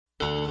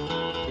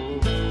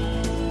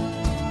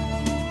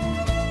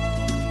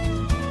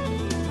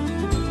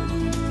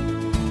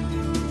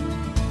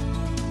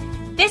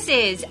This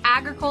is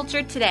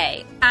Agriculture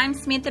Today. I'm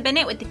Samantha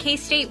Bennett with the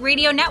K-State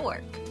Radio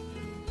Network.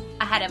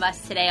 Ahead of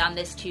us today on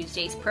this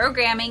Tuesday's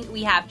programming,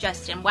 we have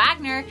Justin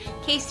Waggoner,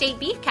 K-State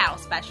beef cattle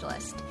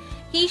specialist.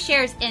 He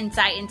shares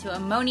insight into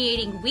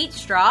ammoniating wheat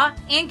straw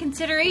and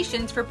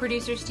considerations for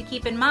producers to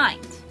keep in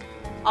mind.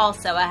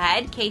 Also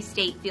ahead,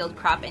 K-State field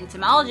crop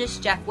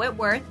entomologist Jeff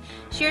Whitworth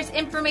shares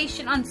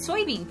information on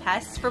soybean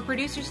pests for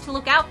producers to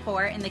look out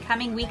for in the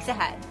coming weeks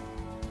ahead.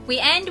 We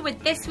end with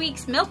this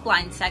week's Milk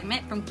Line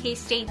segment from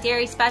K-State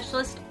dairy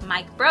specialist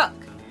Mike Brouk.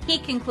 He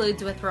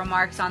concludes with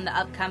remarks on the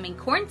upcoming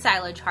corn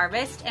silage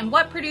harvest and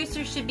what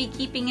producers should be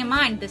keeping in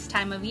mind this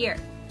time of year.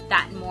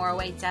 That and more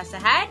awaits us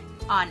ahead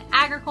on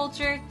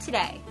Agriculture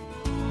Today.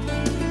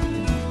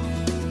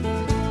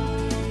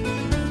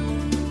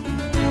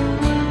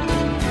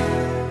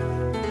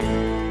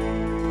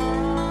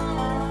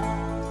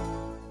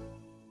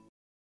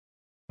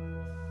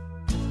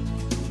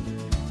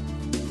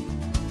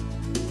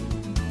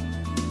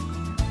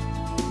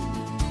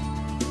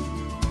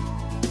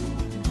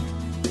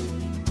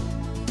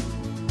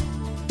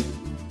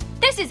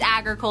 This is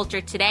Agriculture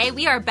Today.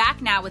 We are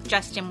back now with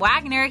Justin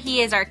Waggoner.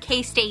 He is our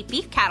K-State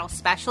beef cattle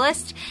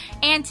specialist.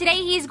 And today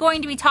he's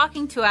going to be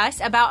talking to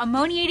us about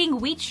ammoniating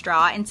wheat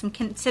straw and some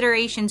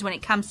considerations when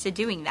it comes to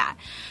doing that.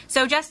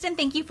 So, Justin,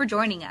 thank you for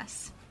joining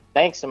us.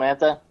 Thanks,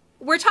 Samantha.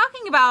 We're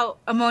talking about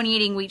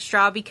ammoniating wheat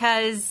straw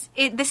because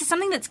this is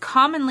something that's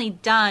commonly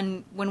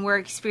done when we're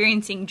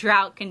experiencing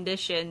drought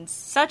conditions,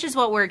 such as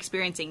what we're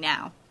experiencing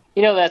now.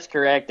 You know, that's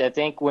correct. I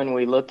think when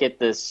we look at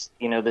this,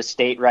 the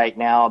state right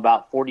now,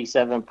 about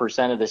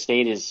 47% of the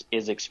state is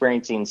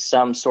experiencing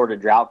some sort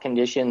of drought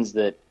conditions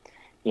that,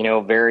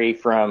 vary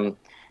from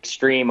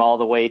extreme all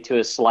the way to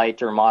a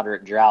slight or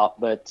moderate drought.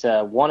 But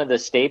one of the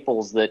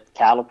staples that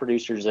cattle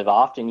producers have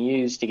often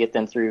used to get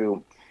them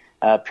through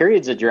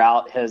periods of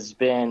drought has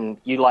been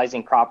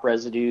utilizing crop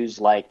residues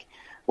like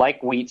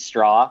wheat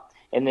straw.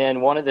 And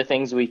then one of the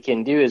things we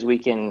can do is we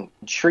can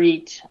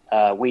treat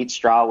wheat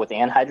straw with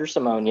anhydrous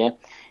ammonia.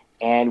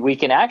 And we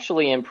can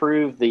actually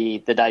improve the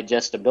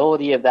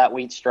digestibility of that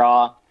wheat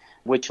straw,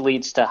 which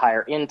leads to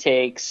higher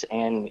intakes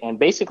and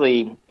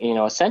basically,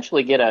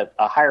 essentially get a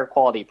higher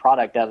quality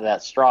product out of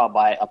that straw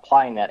by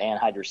applying that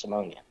anhydrous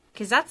ammonia.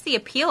 Because that's the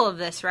appeal of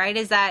this, right,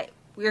 is that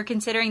we're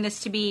considering this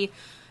to be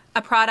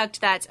a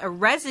product that's a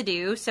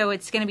residue, so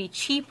it's going to be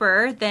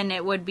cheaper than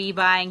it would be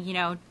buying,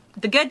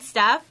 the good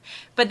stuff,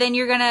 but then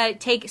you're going to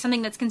take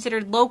something that's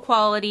considered low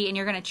quality and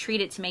you're going to treat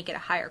it to make it a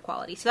higher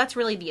quality. So that's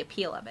really the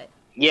appeal of it.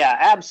 Yeah,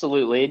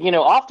 absolutely.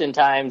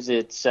 Oftentimes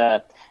it's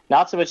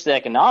not so much the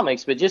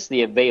economics, but just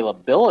the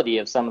availability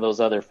of some of those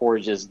other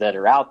forages that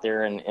are out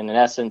there. And in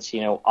essence,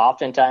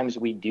 oftentimes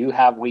we do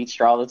have wheat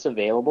straw that's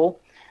available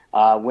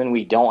when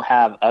we don't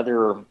have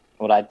other,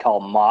 what I'd call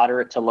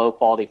moderate to low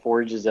quality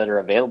forages that are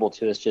available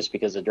to us just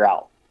because of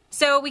drought.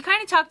 So we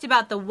kind of talked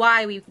about the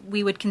why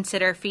we would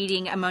consider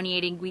feeding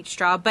ammoniating wheat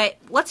straw, but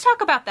let's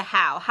talk about the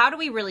how. How do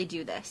we really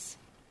do this?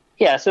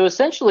 Yeah, so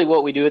essentially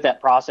what we do with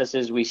that process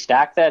is we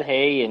stack that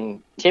hay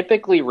in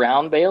typically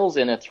round bales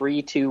in a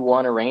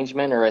 3-2-1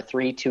 arrangement or a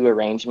 3-2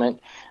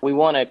 arrangement. We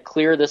want to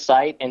clear the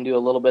site and do a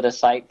little bit of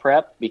site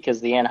prep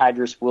because the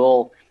anhydrous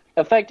will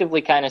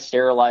effectively kind of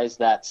sterilize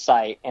that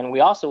site. And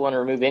we also want to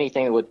remove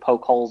anything that would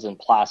poke holes in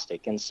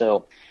plastic. And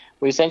so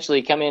we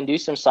essentially come in, do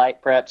some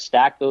site prep,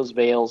 stack those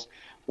bales.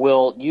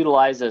 We'll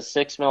utilize a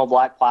 6mm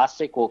black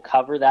plastic. We'll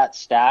cover that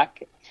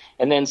stack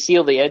and then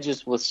seal the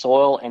edges with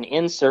soil and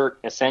insert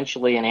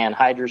essentially an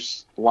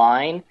anhydrous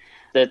line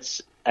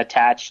that's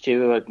attached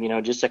to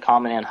just a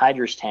common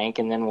anhydrous tank,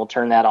 and then we'll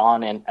turn that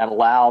on and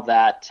allow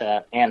that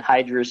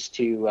anhydrous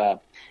to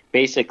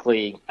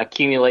basically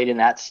accumulate in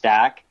that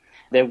stack.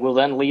 Then we'll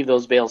then leave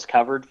those bales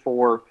covered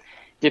for,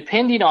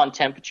 depending on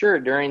temperature,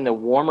 during the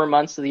warmer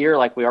months of the year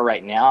like we are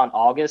right now in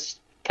August,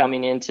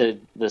 coming into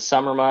the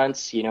summer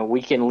months,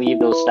 we can leave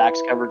those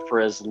stacks covered for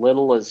as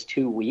little as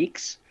 2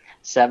 weeks.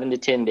 7 to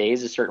 10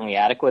 days is certainly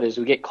adequate. As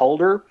we get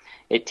colder,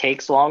 it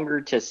takes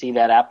longer to see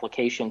that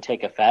application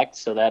take effect,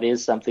 so that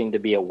is something to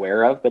be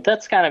aware of. But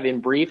that's kind of in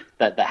brief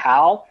the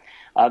how.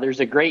 There's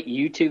a great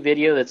YouTube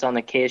video that's on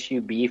the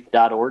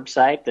ksubeef.org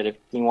site that if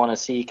you want to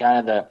see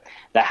kind of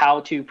the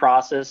how-to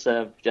process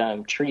of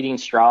treating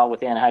straw with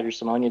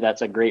anhydrous ammonia,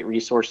 that's a great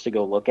resource to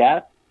go look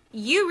at.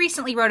 You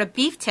recently wrote a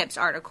Beef Tips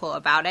article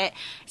about it,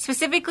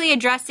 specifically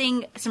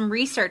addressing some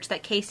research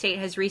that K-State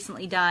has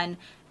recently done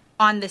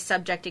on this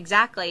subject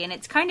exactly. And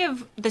it's kind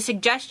of the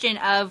suggestion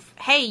of,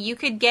 hey, you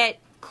could get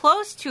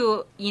close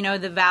to,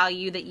 the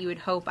value that you would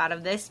hope out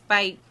of this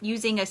by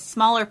using a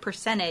smaller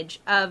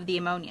percentage of the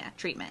ammonia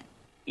treatment.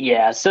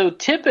 Yeah, so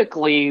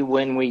typically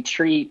when we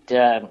treat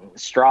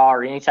straw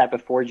or any type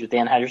of forage with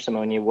anhydrous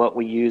ammonia, what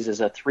we use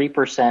is a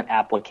 3%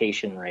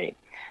 application rate.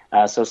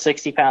 So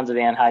 60 pounds of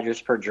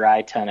anhydrous per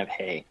dry ton of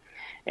hay.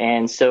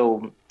 And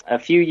so a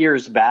few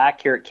years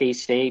back here at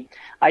K-State,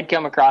 I'd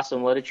come across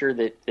some literature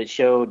that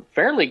showed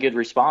fairly good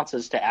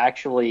responses to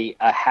actually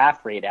a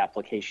half rate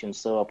application,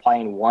 so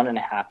applying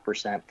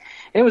 1.5%. And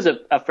it was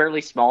a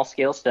fairly small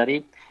scale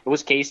study. It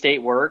was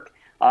K-State work.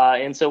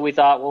 And so we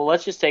thought, well,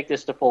 let's just take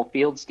this to full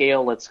field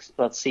scale.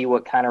 Let's see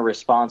what kind of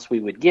response we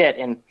would get.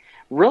 And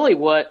really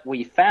what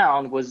we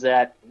found was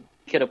that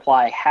we could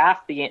apply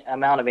half the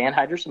amount of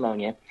anhydrous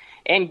ammonia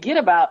and get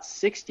about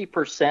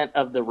 60%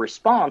 of the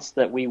response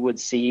that we would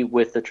see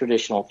with the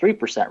traditional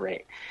 3%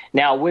 rate.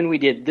 Now, when we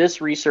did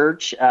this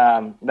research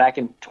back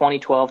in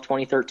 2012,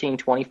 2013,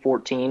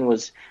 2014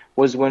 was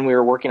when we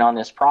were working on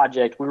this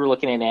project, we were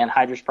looking at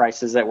anhydrous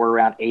prices that were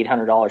around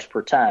 $800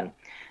 per ton.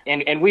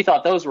 And we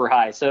thought those were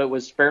high, so it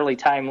was fairly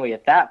timely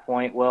at that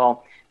point.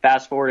 Well,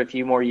 fast forward a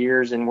few more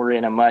years, and we're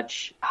in a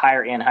much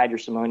higher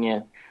anhydrous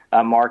ammonia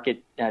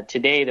market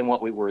today than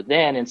what we were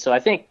then. And so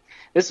I think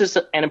this is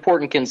an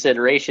important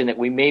consideration that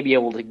we may be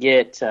able to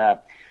get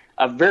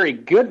a very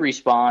good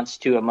response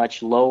to a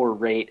much lower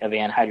rate of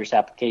anhydrous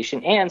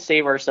application and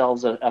save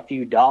ourselves a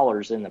few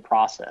dollars in the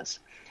process.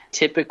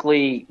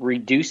 Typically,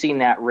 reducing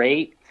that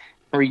rate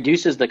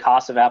reduces the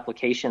cost of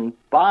application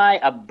by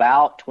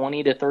about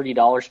 $20 to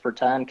 $30 per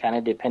ton, kind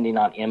of depending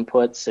on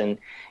inputs. And,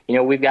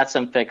 we've got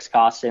some fixed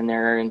costs in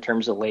there in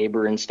terms of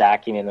labor and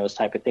stacking and those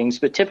type of things.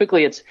 But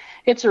typically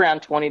it's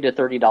around $20 to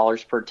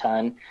 $30 per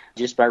ton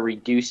just by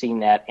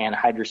reducing that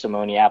anhydrous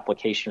ammonia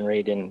application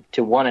rate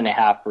to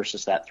 1.5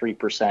 versus that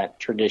 3%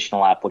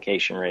 traditional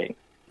application rate.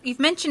 You've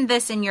mentioned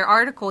this in your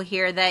article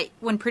here that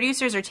when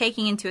producers are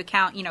taking into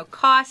account,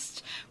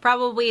 cost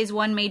probably is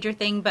one major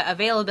thing, but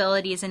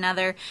availability is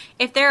another.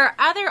 If there are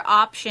other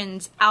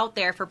options out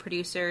there for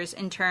producers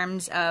in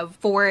terms of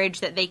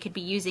forage that they could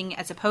be using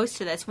as opposed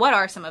to this, what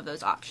are some of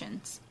those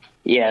options?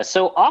 Yeah,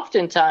 so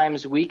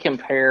oftentimes we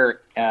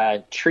compare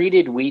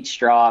treated wheat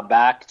straw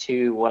back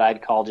to what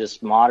I'd call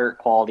just moderate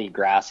quality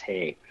grass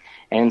hay.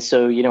 And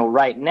so,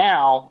 right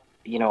now,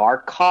 our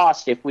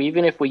cost,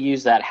 even if we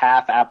use that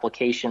half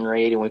application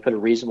rate and we put a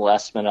reasonable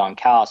estimate on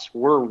cost,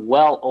 we're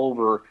well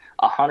over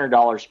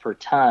 $100 per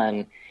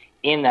ton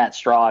in that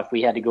straw if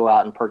we had to go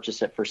out and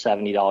purchase it for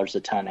 $70 a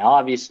ton. Now,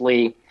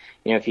 obviously,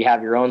 if you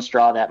have your own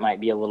straw, that might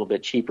be a little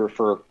bit cheaper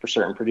for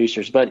certain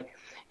producers. But,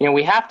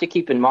 we have to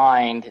keep in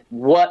mind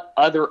what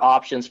other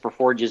options for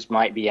forages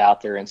might be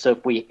out there. And so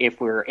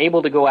if we're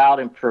able to go out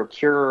and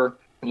procure,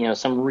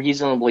 some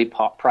reasonably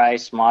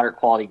priced, moderate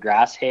quality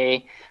grass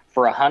hay,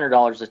 for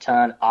 $100 a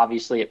ton,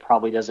 obviously it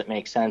probably doesn't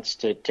make sense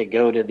to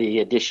go to the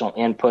additional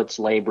inputs,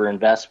 labor,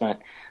 investment,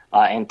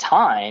 and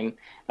time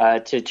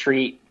to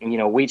treat,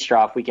 wheat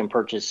straw if we can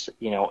purchase,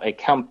 a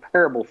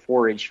comparable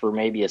forage for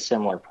maybe a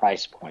similar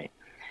price point.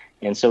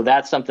 And so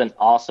that's something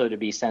also to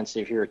be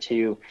sensitive here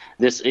too.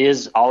 This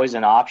is always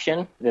an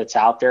option that's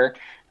out there,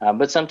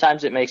 but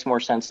sometimes it makes more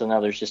sense than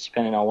others just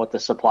depending on what the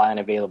supply and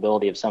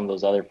availability of some of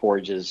those other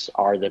forages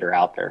are that are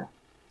out there.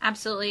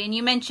 Absolutely. And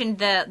you mentioned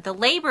the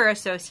labor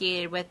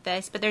associated with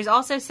this, but there's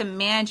also some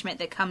management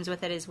that comes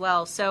with it as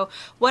well. So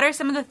what are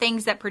some of the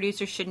things that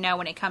producers should know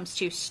when it comes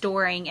to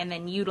storing and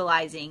then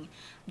utilizing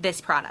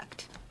this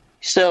product?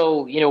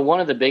 So,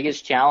 one of the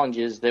biggest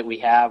challenges that we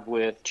have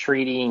with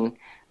treating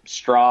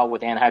straw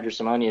with anhydrous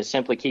ammonia is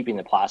simply keeping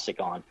the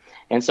plastic on.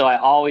 And so I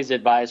always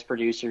advise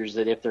producers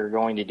that if they're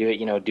going to do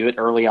it, do it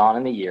early on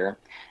in the year.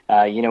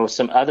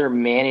 Some other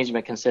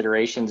management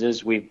considerations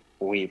is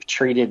we've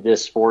treated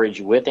this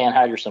forage with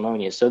anhydrous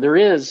ammonia. So there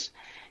is,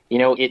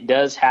 it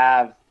does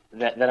have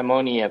that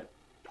ammonia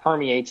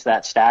permeates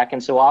that stack.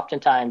 And so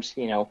oftentimes,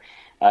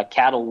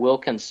 cattle will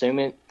consume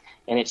it,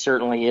 and it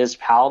certainly is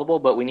palatable,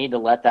 but we need to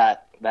let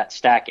that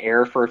stack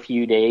air for a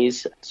few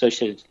days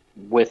associated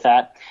with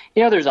that.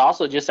 There's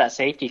also just that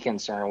safety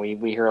concern.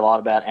 We hear a lot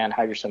about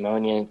anhydrous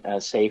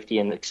ammonia safety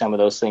and some of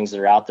those things that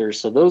are out there.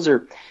 So those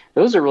are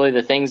really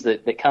the things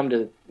that come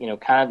to,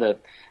 kind of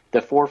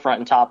the forefront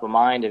and top of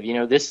mind of,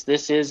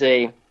 this is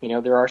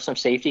there are some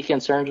safety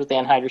concerns with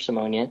anhydrous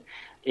ammonia.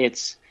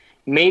 It's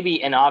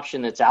maybe an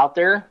option that's out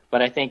there,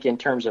 but I think in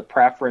terms of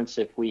preference,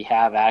 if we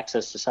have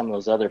access to some of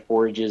those other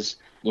forages,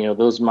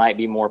 those might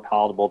be more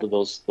palatable to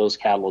those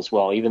cattle as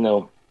well, even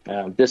though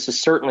this is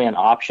certainly an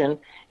option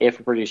if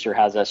a producer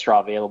has that straw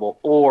available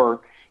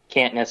or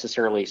can't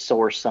necessarily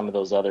source some of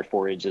those other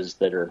forages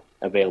that are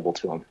available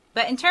to them.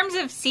 But in terms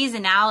of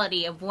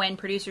seasonality of when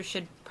producers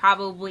should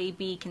probably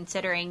be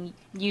considering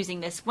using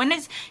this, when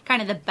is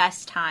kind of the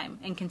best time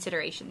and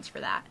considerations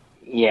for that?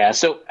 Yeah,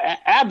 so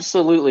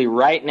absolutely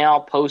right now,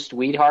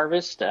 post-wheat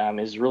harvest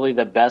is really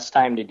the best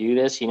time to do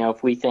this.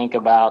 If we think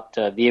about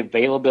the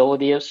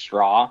availability of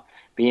straw,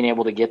 being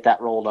able to get that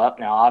rolled up.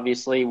 Now,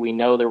 obviously, we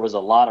know there was a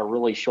lot of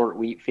really short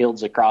wheat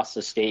fields across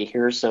the state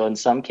here, so in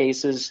some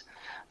cases,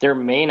 there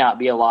may not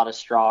be a lot of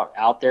straw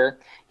out there.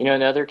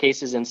 In other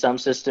cases, in some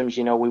systems,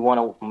 we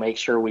want to make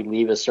sure we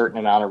leave a certain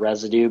amount of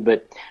residue.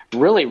 But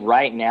really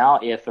right now,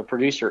 if a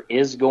producer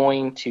is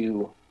going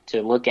to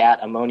look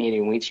at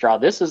ammoniating wheat straw,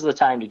 this is the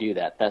time to do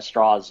that. That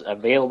straw is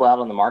available out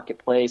on the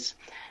marketplace.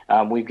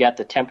 We've got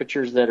the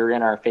temperatures that are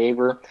in our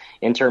favor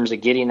in terms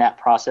of getting that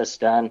process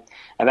done.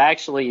 I've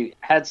actually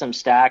had some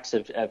stacks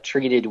of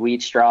treated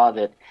wheat straw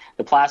that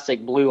the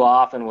plastic blew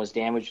off and was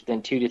damaged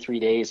within 2 to 3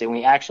 days, and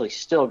we actually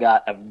still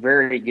got a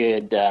very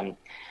good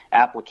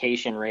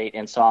application rate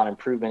and saw an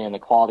improvement in the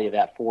quality of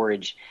that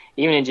forage,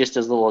 even in just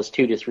as little as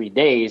 2 to 3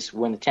 days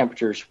when the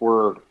temperatures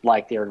were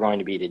like they are going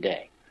to be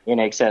today, in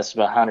excess of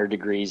 100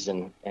 degrees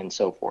and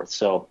so forth.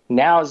 So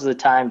now is the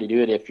time to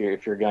do it if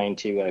you're going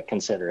to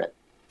consider it.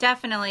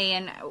 Definitely,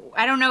 and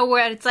I don't know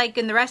what it's like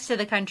in the rest of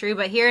the country,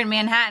 but here in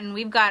Manhattan,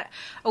 we've got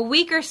a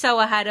week or so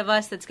ahead of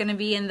us that's going to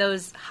be in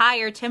those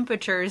higher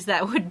temperatures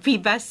that would be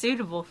best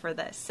suitable for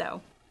this.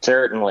 So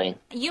certainly.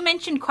 You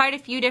mentioned quite a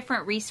few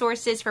different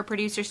resources for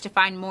producers to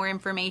find more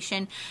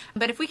information,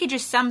 but if we could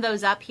just sum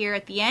those up here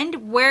at the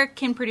end, where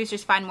can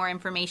producers find more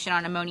information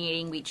on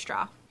ammoniating wheat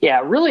straw?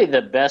 Yeah, really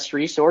the best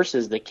resource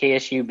is the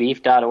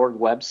ksubeef.org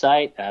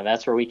website.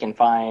 That's where we can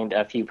find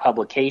a few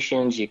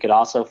publications. You could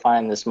also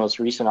find this most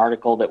recent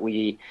article that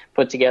we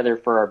put together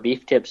for our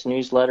Beef Tips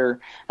newsletter,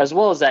 as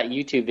well as that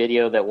YouTube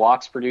video that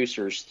walks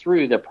producers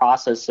through the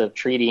process of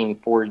treating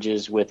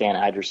forages with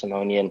anhydrous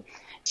ammonia.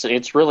 So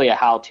it's really a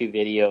how-to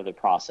video of the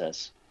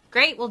process.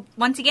 Great. Well,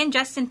 once again,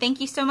 Justin, thank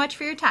you so much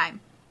for your time.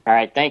 All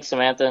right. Thanks,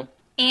 Samantha.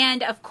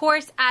 And, of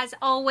course, as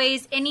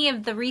always, any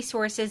of the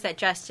resources that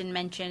Justin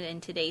mentioned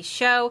in today's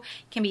show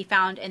can be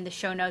found in the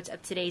show notes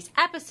of today's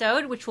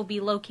episode, which will be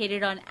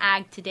located on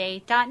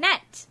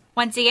agtoday.net.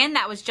 Once again,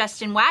 that was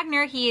Justin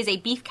Waggoner. He is a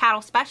beef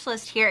cattle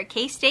specialist here at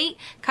K-State,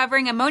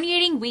 covering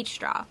ammoniating wheat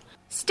straw.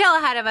 Still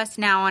ahead of us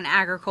now on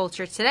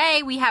Agriculture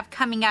Today, we have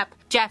coming up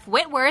Jeff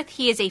Whitworth.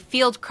 He is a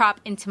field crop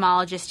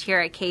entomologist here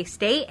at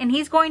K-State, and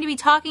he's going to be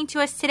talking to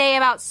us today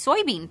about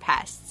soybean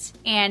pests,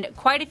 and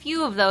quite a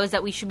few of those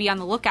that we should be on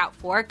the lookout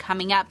for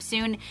coming up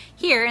soon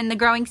here in the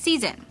growing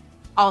season.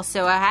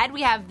 Also ahead,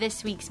 we have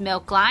this week's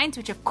Milk Lines,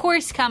 which of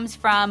course comes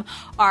from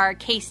our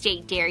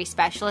K-State dairy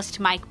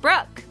specialist, Mike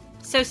Brouk.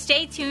 So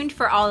stay tuned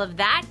for all of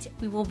that.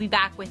 We will be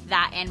back with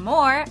that and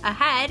more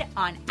ahead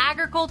on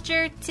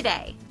Agriculture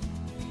Today.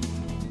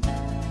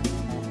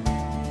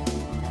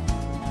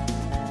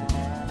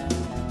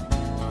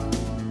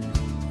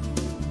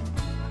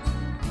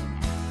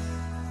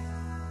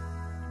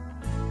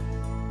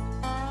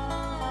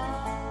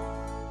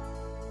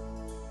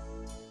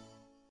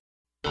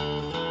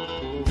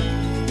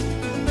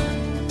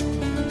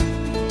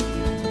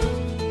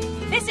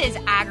 This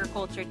is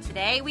Agriculture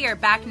Today. We are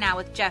back now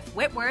with Jeff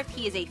Whitworth.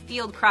 He is a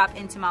field crop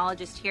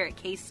entomologist here at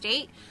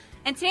K-State.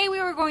 And today we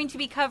were going to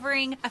be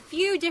covering a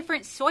few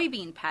different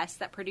soybean pests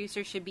that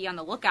producers should be on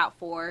the lookout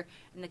for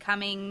in the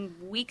coming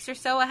weeks or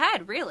so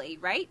ahead, really,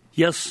 right?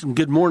 Yes,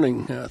 good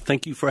morning.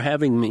 Thank you for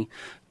having me.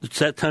 It's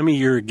that time of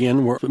year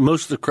again where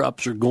most of the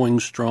crops are going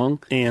strong,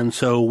 and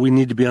so we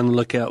need to be on the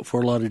lookout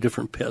for a lot of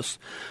different pests.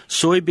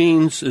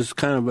 Soybeans is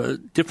kind of a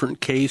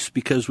different case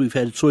because we've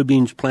had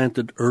soybeans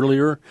planted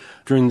earlier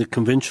during the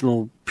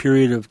conventional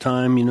period of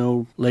time,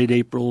 late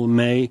April and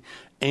May.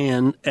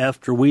 And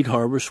after wheat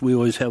harvest, we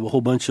always have a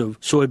whole bunch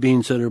of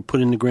soybeans that are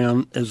put in the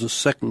ground as a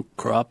second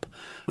crop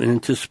in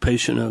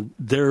anticipation of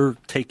their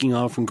taking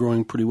off and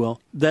growing pretty well.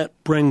 That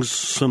brings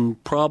some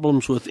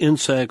problems with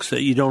insects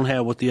that you don't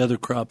have with the other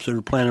crops that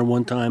are planted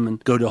one time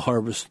and go to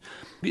harvest.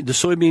 The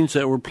soybeans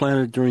that were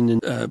planted during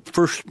the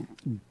first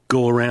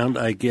go-around,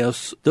 I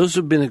guess, those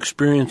have been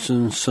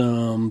experiencing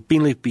some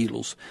bean leaf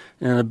beetles.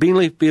 And a bean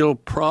leaf beetle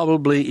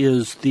probably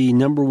is the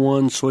number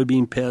one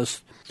soybean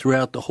pest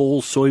throughout the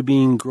whole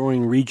soybean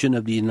growing region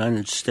of the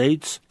United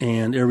States.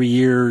 And every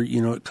year,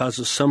 it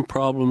causes some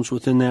problems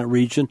within that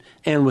region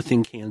and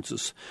within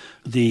Kansas.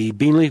 The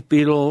bean leaf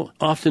beetle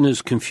often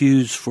is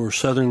confused for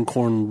southern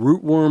corn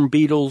rootworm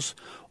beetles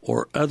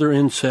or other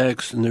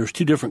insects, and there's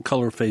two different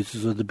color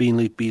phases of the bean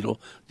leaf beetle.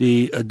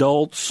 The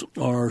adults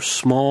are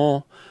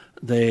small.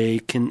 They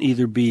can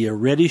either be a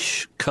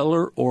reddish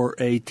color or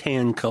a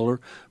tan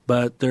color,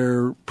 but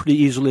they're pretty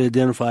easily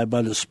identified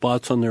by the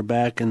spots on their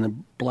back and the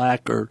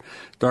black or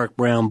dark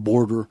brown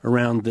border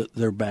around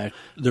their back.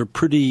 They're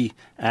pretty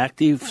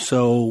active,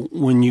 so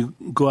when you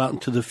go out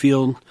into the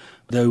field,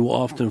 they will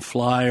often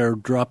fly or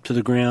drop to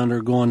the ground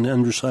or go on the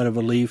underside of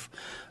a leaf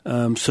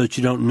so that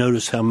you don't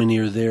notice how many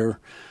are there.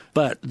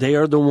 But they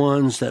are the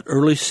ones that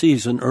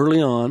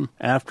early on,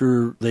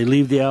 after they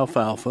leave the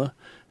alfalfa,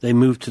 they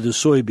move to the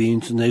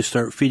soybeans and they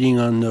start feeding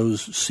on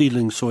those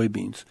seedling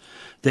soybeans.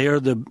 They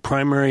are the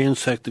primary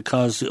insect that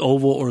cause the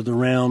oval or the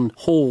round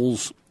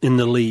holes in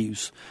the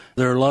leaves.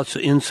 There are lots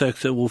of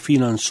insects that will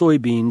feed on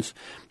soybeans,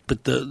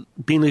 but the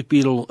bean leaf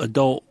beetle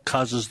adult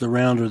causes the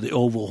round or the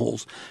oval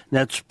holes. And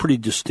that's pretty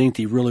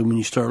distinctive, really, when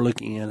you start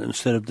looking at it,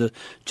 instead of the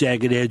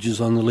jagged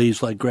edges on the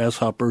leaves like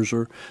grasshoppers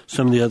or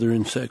some of the other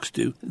insects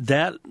do.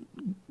 That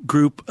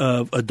group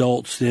of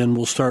adults then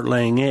will start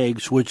laying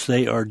eggs, which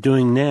they are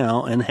doing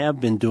now and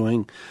have been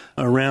doing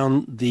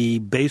around the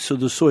base of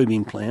the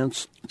soybean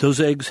plants.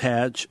 Those eggs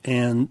hatch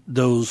and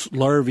those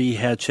larvae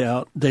hatch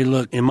out. They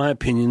look, in my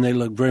opinion,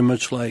 very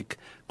much like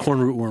corn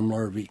rootworm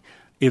larvae.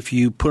 If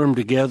you put them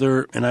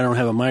together, and I don't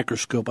have a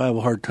microscope, I have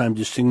a hard time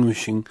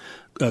distinguishing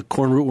a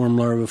corn rootworm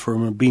larva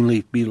from a bean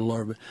leaf beetle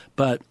larva.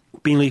 But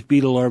bean leaf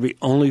beetle larvae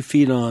only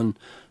feed on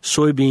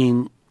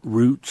soybean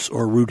roots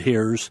or root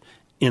hairs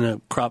in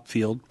a crop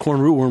field. Corn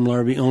rootworm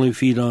larvae only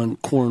feed on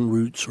corn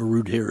roots or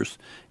root hairs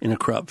in a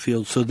crop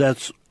field. So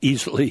that's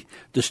easily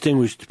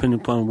distinguished depending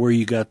upon where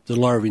you got the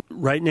larvae.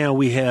 Right now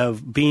we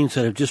have beans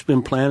that have just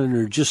been planted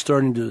or just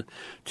starting to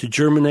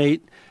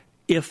germinate.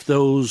 If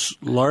those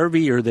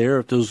larvae are there,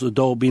 if those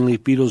adult bean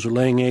leaf beetles are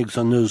laying eggs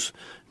on those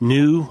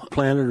new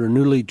planted or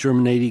newly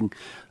germinating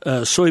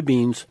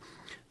soybeans,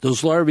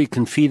 those larvae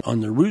can feed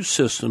on the root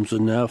systems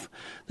enough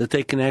that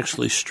they can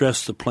actually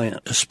stress the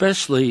plant,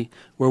 especially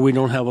where we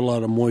don't have a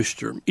lot of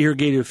moisture.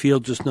 Irrigated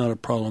fields is not a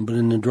problem, but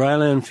in the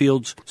dryland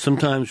fields,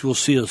 sometimes we'll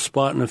see a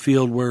spot in a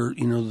field where,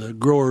 the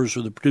growers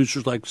or the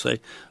producers like to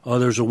say, oh,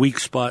 there's a weak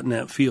spot in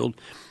that field.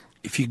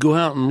 If you go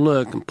out and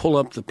look and pull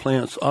up the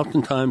plants,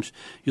 oftentimes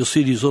you'll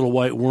see these little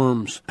white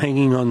worms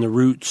hanging on the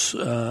roots.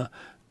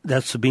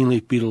 That's the bean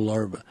leaf beetle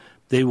larva.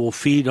 They will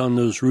feed on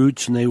those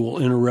roots and they will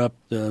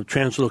interrupt the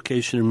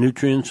translocation of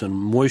nutrients and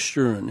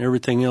moisture and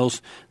everything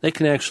else. They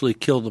can actually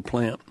kill the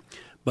plant,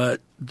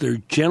 but they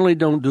generally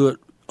don't do it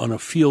on a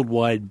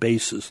field-wide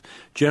basis.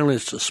 Generally,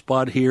 it's a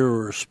spot here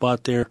or a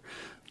spot there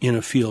in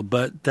a field,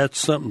 but that's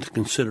something to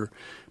consider.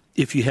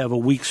 If you have a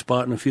weak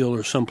spot in a field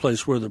or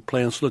someplace where the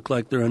plants look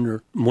like they're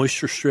under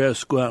moisture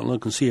stress, go out and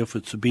look and see if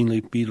it's a bean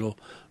leaf beetle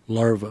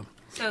larva.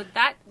 So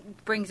that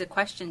brings a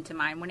question to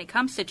mind. When it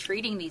comes to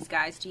treating these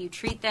guys, do you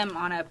treat them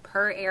on a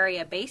per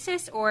area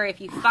basis, or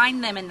if you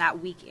find them in that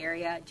weak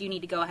area, do you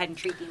need to go ahead and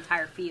treat the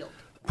entire field?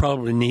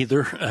 Probably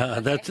neither.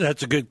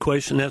 That's a good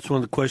question. That's one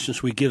of the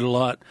questions we get a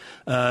lot.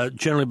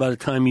 Generally, by the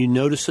time you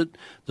notice it,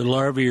 the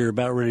larvae are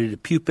about ready to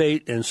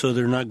pupate, and so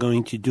they're not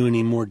going to do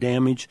any more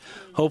damage.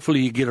 Hopefully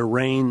you get a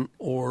rain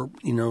or,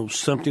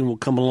 something will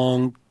come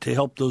along to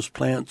help those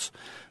plants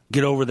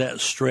get over that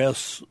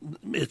stress.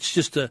 It's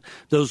just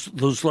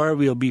those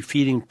larvae will be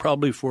feeding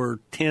probably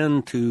for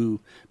 10 to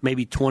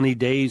maybe 20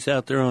 days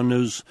out there on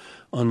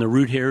the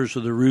root hairs or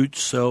the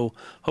roots. So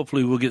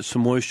hopefully we'll get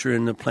some moisture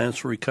and the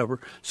plants will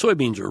recover.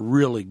 Soybeans are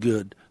really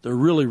good. They're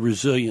really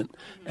resilient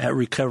at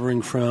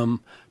recovering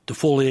from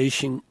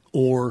defoliation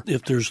or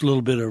if there's a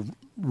little bit of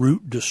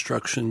root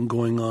destruction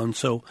going on.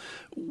 So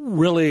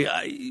really,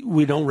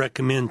 we don't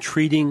recommend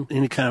treating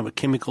any kind of a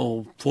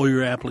chemical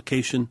foliar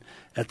application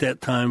at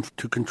that time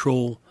to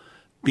control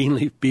bean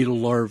leaf beetle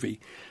larvae.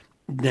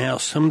 Now,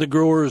 some of the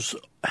growers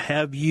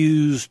have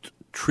used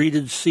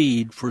treated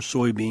seed for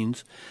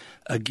soybeans.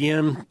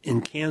 Again,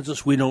 in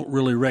Kansas, we don't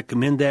really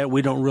recommend that.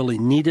 We don't really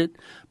need it,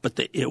 but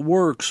it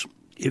works.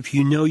 If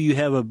you know you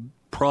have a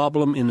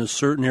problem in a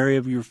certain area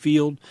of your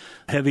field,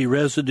 heavy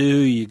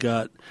residue, you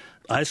got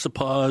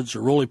isopods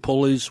or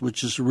roly-polies,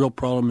 which is a real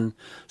problem in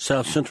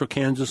south central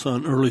Kansas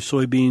on early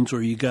soybeans,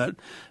 or you got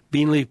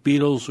bean leaf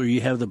beetles, or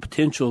you have the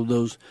potential of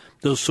those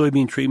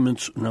soybean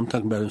treatments, and I'm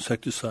talking about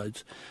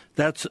insecticides.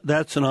 That's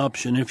an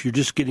option. If you're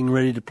just getting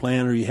ready to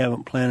plant or you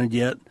haven't planted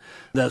yet,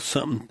 that's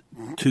something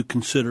to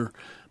consider.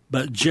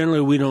 But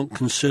generally, we don't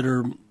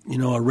consider,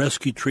 a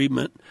rescue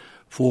treatment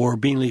for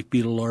bean leaf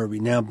beetle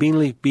larvae. Now, bean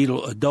leaf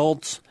beetle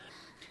adults,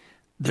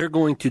 they're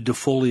going to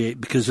defoliate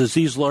because as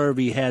these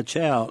larvae hatch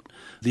out,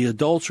 the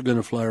adults are going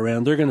to fly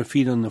around. They're going to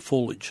feed on the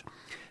foliage.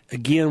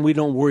 Again, we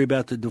don't worry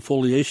about the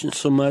defoliation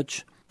so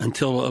much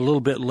until a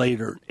little bit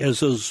later. As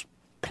those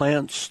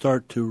plants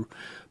start to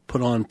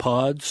put on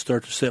pods,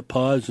 start to set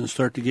pods, and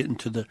start to get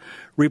into the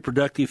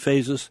reproductive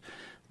phases,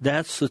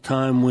 that's the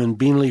time when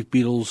bean leaf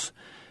beetles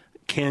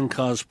can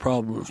cause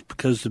problems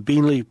because the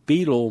bean leaf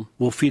beetle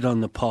will feed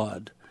on the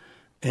pod.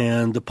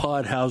 And the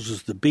pod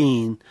houses the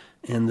bean,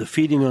 and the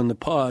feeding on the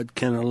pod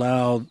can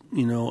allow,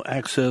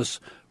 access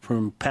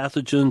from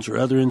pathogens or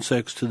other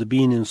insects to the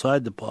bean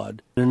inside the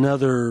pod. In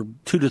another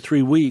 2 to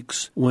 3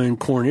 weeks, when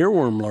corn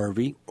earworm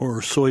larvae,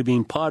 or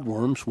soybean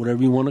podworms,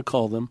 whatever you want to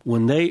call them,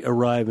 when they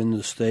arrive in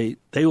the state,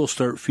 they will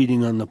start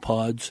feeding on the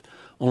pods,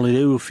 only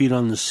they will feed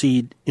on the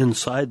seed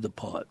inside the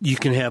pod. You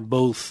can have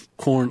both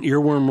corn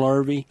earworm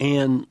larvae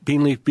and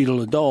bean leaf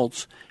beetle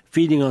adults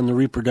feeding on the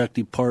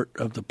reproductive part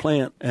of the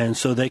plant, and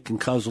so they can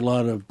cause a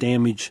lot of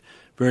damage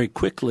very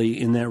quickly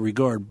in that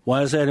regard.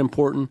 Why is that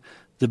important?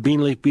 The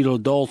bean leaf beetle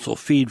adults will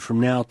feed from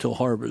now till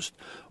harvest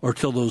or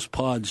till those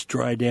pods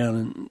dry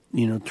down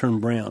and, turn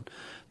brown.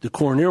 The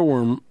corn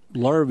earworm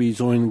larvae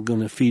is only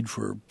going to feed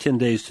for 10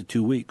 days to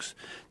 2 weeks.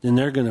 Then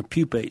they're going to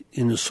pupate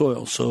in the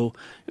soil. So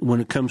when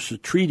it comes to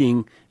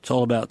treating, it's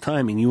all about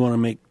timing. You want to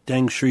make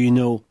dang sure you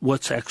know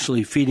what's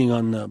actually feeding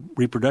on the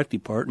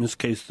reproductive part, in this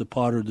case the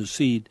pod or the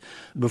seed,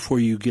 before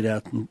you get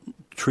out and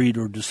treat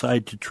or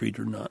decide to treat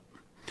or not.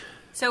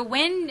 So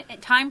when,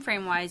 time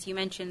frame wise, you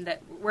mentioned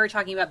that we're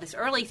talking about this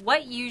early,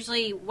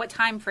 what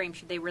time frame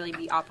should they really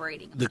be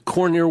operating? The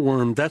corn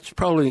earworm, that's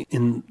probably,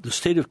 in the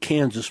state of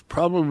Kansas,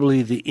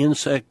 probably the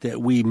insect that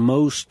we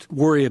most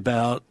worry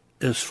about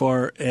as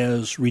far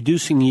as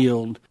reducing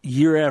yield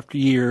year after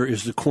year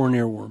is the corn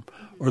earworm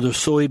or the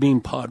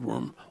soybean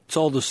podworm. It's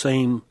all the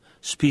same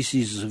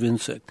species of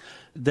insect.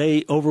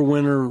 They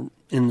overwinter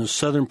in the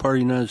southern part of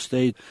the United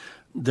States.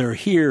 They're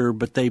here,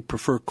 but they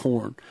prefer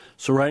corn.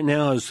 So right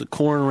now, as the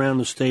corn around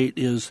the state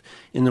is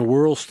in the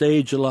whorl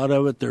stage, a lot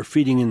of it, they're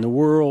feeding in the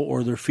whorl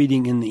or they're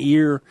feeding in the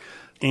ear.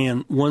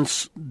 And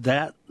once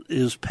that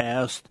is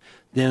past,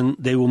 then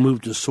they will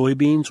move to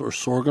soybeans or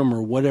sorghum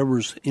or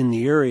whatever's in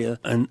the area,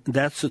 and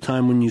that's the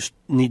time when you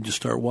need to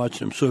start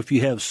watching them. So if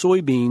you have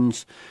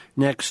soybeans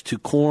next to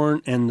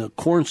corn and the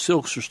corn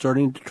silks are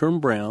starting to turn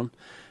brown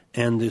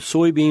and the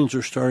soybeans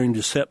are starting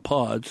to set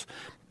pods,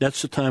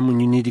 that's the time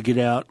when you need to get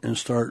out and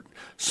start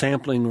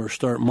sampling or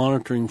start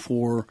monitoring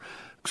for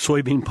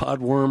soybean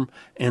podworm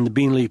and the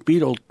bean leaf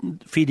beetle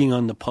feeding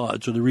on the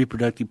pods or the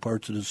reproductive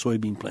parts of the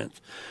soybean plants.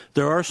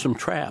 There are some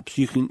traps.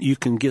 You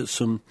can get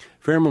some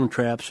pheromone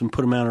traps and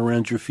put them out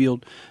around your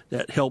field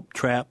that help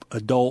trap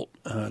adult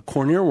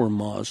corn earworm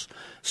moths.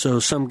 So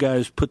some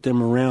guys put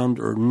them around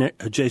or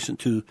adjacent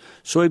to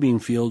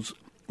soybean fields.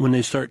 When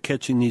they start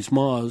catching these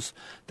moths,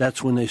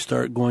 that's when they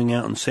start going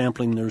out and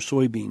sampling their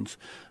soybeans.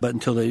 But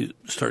until they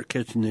start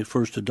catching the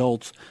first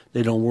adults,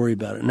 they don't worry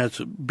about it. And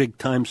that's a big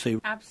time saver.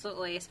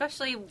 Absolutely.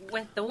 Especially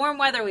with the warm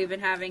weather we've been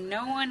having.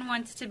 No one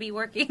wants to be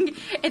working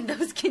in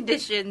those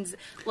conditions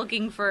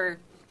looking for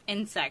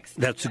insects.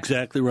 That's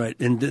exactly right.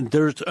 And then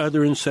there's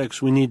other insects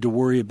we need to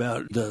worry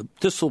about. The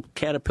thistle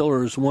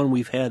caterpillar is one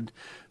we've had,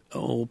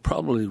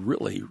 probably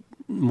really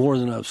more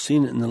than I've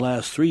seen it in the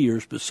last 3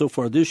 years. But so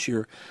far this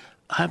year,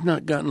 I've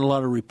not gotten a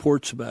lot of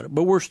reports about it,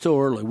 but we're still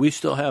early. We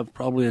still have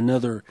probably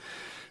another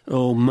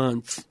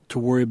month to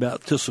worry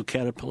about thistle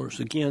caterpillars.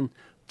 Again,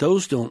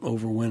 those don't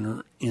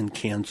overwinter in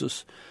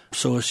Kansas,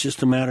 so it's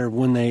just a matter of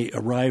when they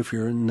arrive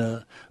here. And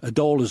the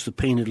adult is the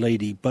painted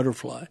lady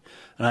butterfly,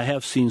 and I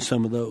have seen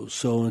some of those.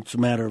 So it's a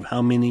matter of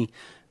how many,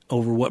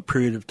 over what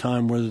period of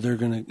time, whether they're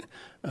going to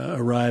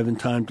arrive in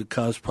time to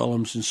cause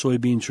problems in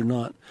soybeans or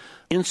not.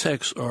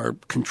 Insects are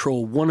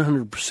controlled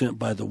 100%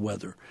 by the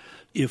weather.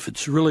 If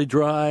it's really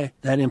dry,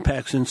 that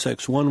impacts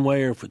insects one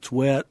way, or if it's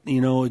wet,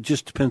 it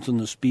just depends on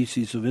the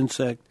species of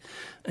insect.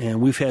 And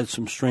we've had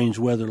some strange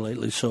weather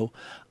lately, so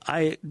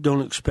I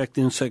don't expect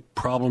insect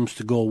problems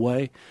to go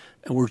away.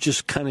 And we're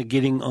just kind of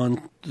getting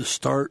on the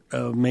start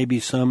of maybe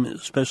some,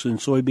 especially in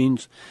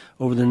soybeans,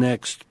 over the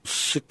next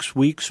 6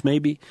 weeks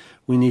maybe.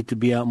 We need to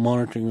be out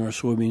monitoring our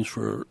soybeans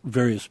for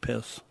various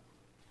pests.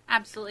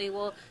 Absolutely.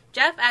 Well,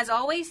 Jeff, as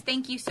always,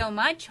 thank you so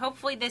much.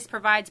 Hopefully this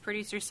provides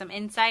producers some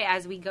insight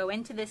as we go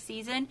into this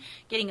season,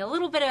 getting a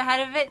little bit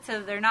ahead of it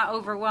so they're not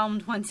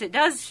overwhelmed once it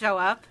does show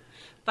up.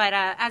 But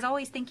as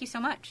always, thank you so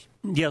much.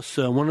 Yes,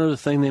 one other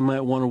thing they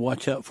might want to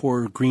watch out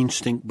for are green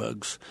stink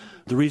bugs.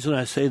 The reason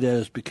I say that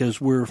is because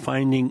we're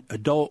finding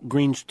adult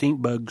green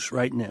stink bugs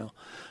right now.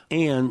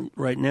 And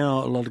right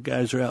now, a lot of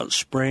guys are out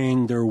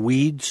spraying their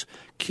weeds.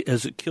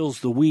 As it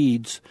kills the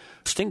weeds,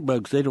 stink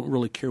bugs, they don't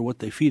really care what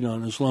they feed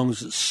on as long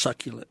as it's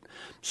succulent.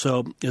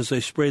 So as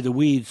they spray the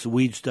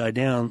weeds die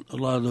down. A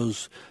lot of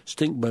those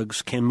stink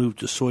bugs can move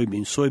to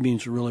soybeans.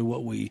 Soybeans are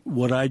really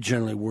what I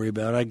generally worry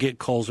about. I get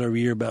calls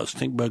every year about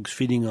stink bugs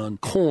feeding on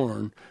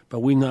corn, but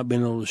we've not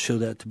been able to show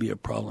that to be a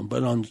problem.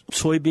 But on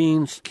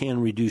soybeans,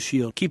 can reduce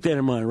yield. Keep that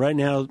in mind right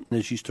now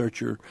as you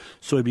start your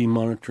soybean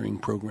monitoring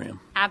program.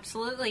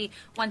 Absolutely.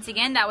 Once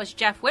again, that was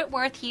Jeff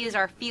Whitworth. He is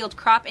our field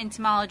crop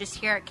entomologist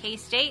here at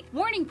K-State,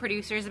 warning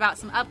producers about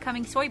some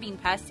upcoming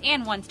soybean pests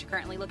and ones to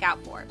currently look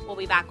out for. We'll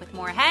be back with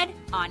more ahead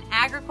on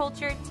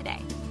Agriculture Today.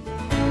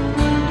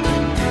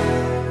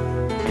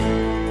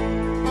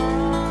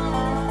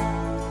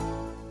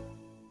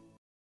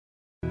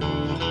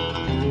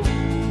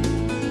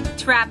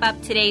 To wrap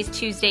up today's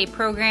Tuesday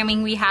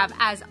programming, we have,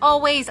 as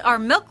always, our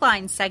Milk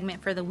Line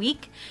segment for the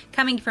week,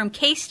 coming from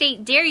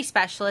K-State dairy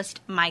specialist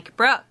Mike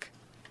Brouk.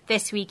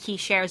 This week he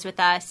shares with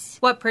us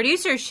what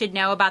producers should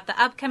know about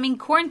the upcoming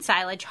corn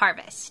silage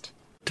harvest.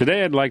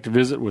 Today I'd like to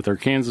visit with our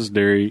Kansas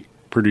dairy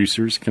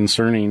producers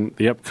concerning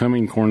the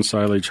upcoming corn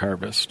silage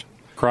harvest.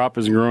 Crop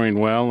is growing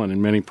well, and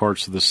in many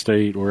parts of the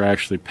state we're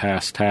actually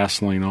past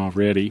tasseling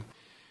already.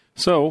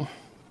 So,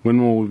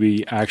 when will we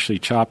be actually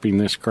chopping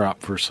this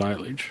crop for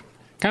silage?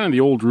 Kind of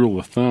the old rule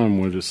of thumb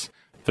was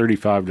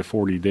 35 to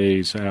 40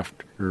 days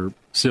after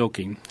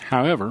silking.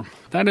 However,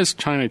 that has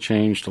kind of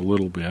changed a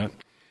little bit,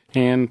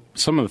 and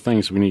some of the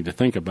things we need to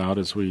think about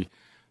as we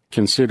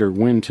consider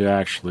when to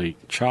actually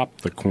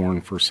chop the corn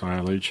for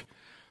silage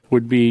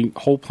would be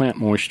whole plant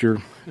moisture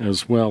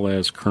as well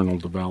as kernel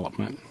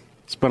development.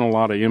 It's been a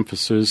lot of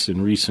emphasis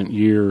in recent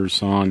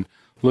years on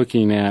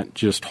looking at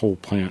just whole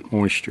plant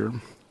moisture,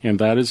 and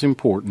that is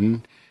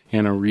important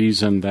and a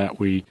reason that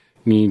we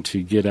need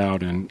to get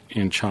out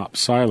and chop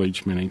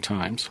silage many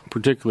times,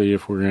 particularly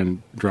if we're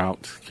in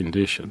drought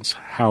conditions.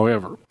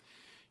 However,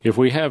 if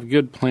we have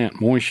good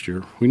plant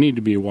moisture, we need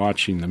to be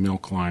watching the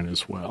milk line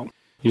as well.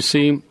 You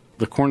see,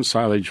 the corn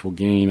silage will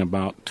gain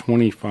about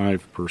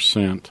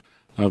 25%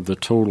 of the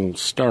total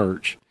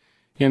starch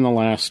in the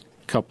last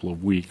couple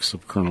of weeks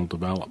of kernel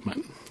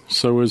development.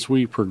 So as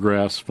we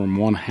progress from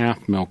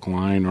 1/2 milk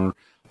line or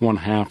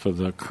 1/2 of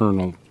the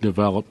kernel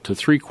developed to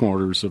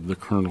 3/4 of the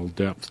kernel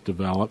depth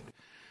developed,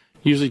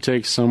 usually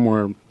takes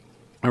somewhere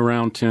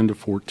around 10 to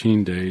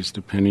 14 days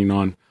depending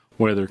on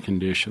weather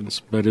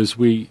conditions. But as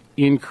we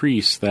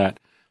increase that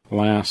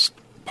last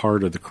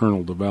part of the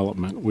kernel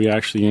development, we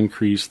actually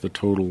increase the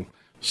total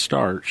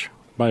starch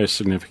by a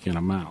significant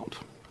amount.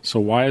 So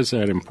why is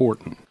that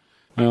important?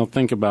 Well,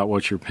 think about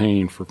what you're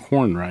paying for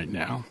corn right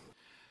now.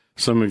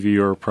 Some of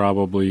you are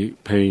probably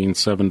paying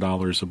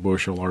 $7 a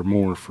bushel or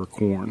more for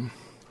corn.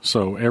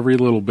 So every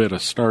little bit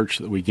of starch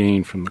that we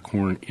gain from the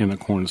corn in the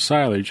corn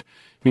silage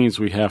means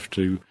we have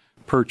to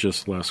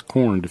purchase less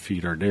corn to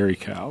feed our dairy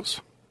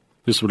cows.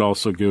 This would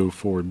also go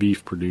for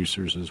beef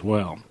producers as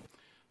well.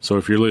 So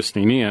if you're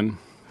listening in,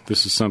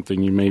 this is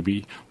something you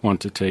maybe want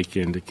to take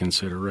into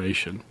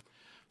consideration.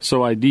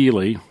 So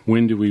ideally,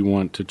 when do we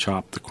want to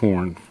chop the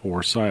corn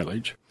for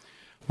silage?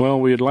 Well,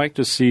 we'd like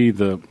to see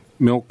the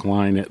milk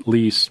line at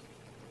least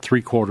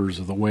 3/4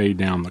 of the way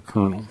down the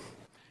kernel.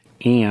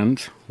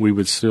 And we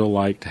would still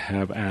like to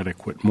have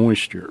adequate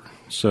moisture.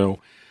 So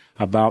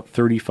about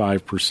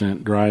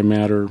 35% dry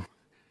matter,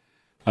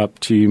 up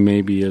to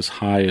maybe as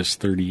high as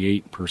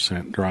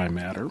 38% dry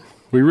matter.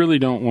 We really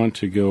don't want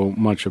to go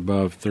much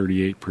above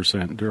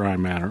 38% dry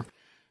matter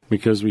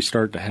because we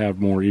start to have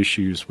more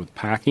issues with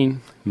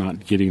packing,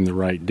 not getting the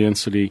right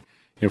density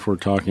if we're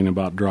talking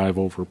about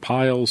drive-over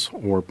piles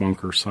or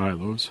bunker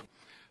silos.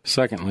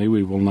 Secondly,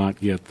 we will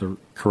not get the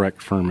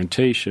correct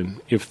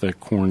fermentation if the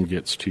corn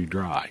gets too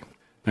dry.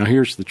 Now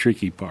here's the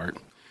tricky part.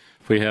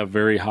 If we have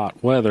very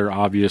hot weather,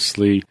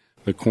 obviously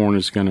the corn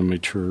is going to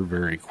mature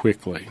very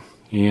quickly.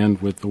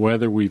 And with the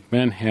weather we've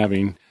been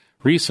having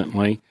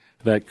recently,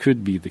 that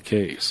could be the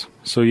case.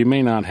 So you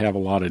may not have a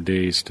lot of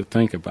days to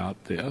think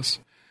about this.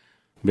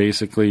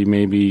 Basically,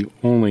 maybe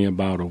only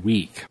about a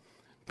week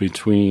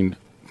between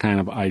kind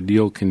of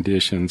ideal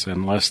conditions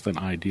and less than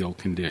ideal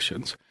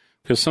conditions.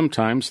 Because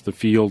sometimes the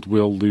field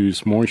will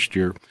lose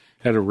moisture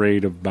at a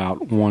rate of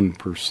about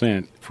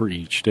 1% for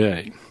each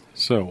day.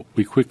 So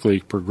we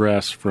quickly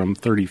progress from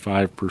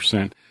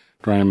 35%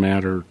 dry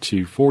matter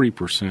to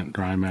 40%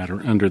 dry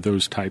matter under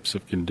those types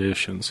of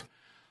conditions.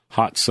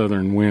 Hot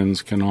southern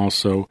winds can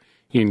also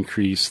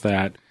increase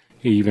that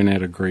even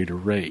at a greater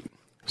rate.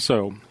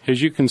 So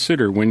as you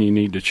consider when you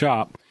need to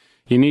chop,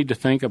 you need to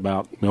think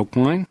about milk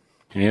line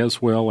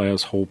as well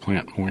as whole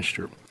plant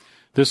moisture.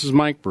 This is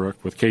Mike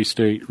Brouk with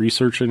K-State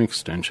Research and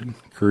Extension,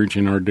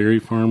 encouraging our dairy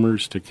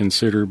farmers to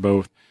consider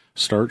both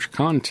starch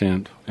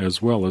content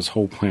as well as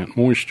whole plant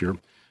moisture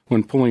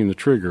when pulling the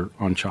trigger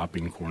on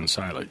chopping corn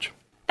silage.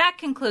 That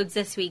concludes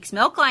this week's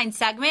Milk Line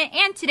segment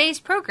and today's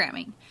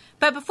programming.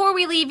 But before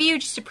we leave you,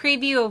 just a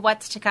preview of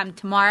what's to come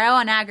tomorrow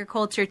on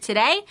Agriculture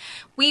Today,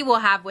 we will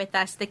have with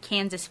us the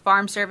Kansas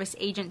Farm Service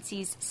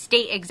Agency's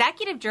State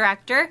Executive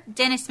Director,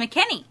 Dennis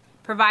McKinney,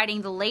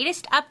 providing the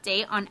latest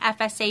update on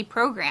FSA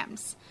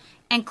programs,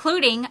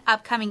 including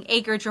upcoming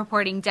acreage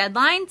reporting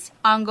deadlines,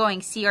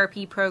 ongoing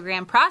CRP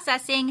program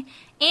processing,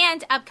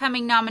 and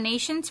upcoming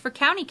nominations for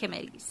county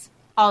committees.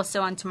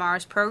 Also on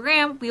tomorrow's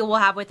program, we will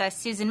have with us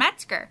Susan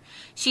Metzger.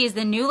 She is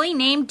the newly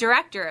named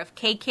Director of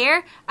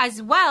K-Care,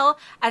 as well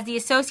as the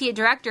Associate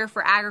Director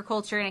for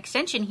Agriculture and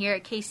Extension here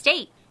at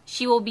K-State.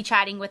 She will be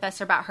chatting with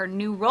us about her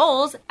new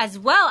roles, as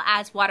well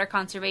as water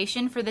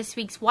conservation for this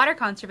week's Water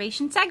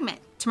Conservation segment.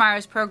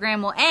 Tomorrow's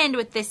program will end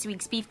with this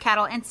week's Beef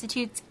Cattle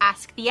Institute's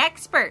Ask the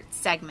Experts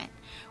segment,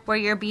 where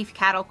your beef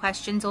cattle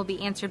questions will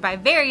be answered by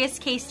various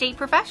K-State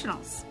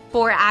professionals.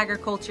 For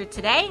Agriculture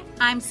Today,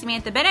 I'm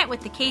Samantha Bennett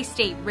with the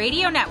K-State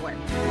Radio Network.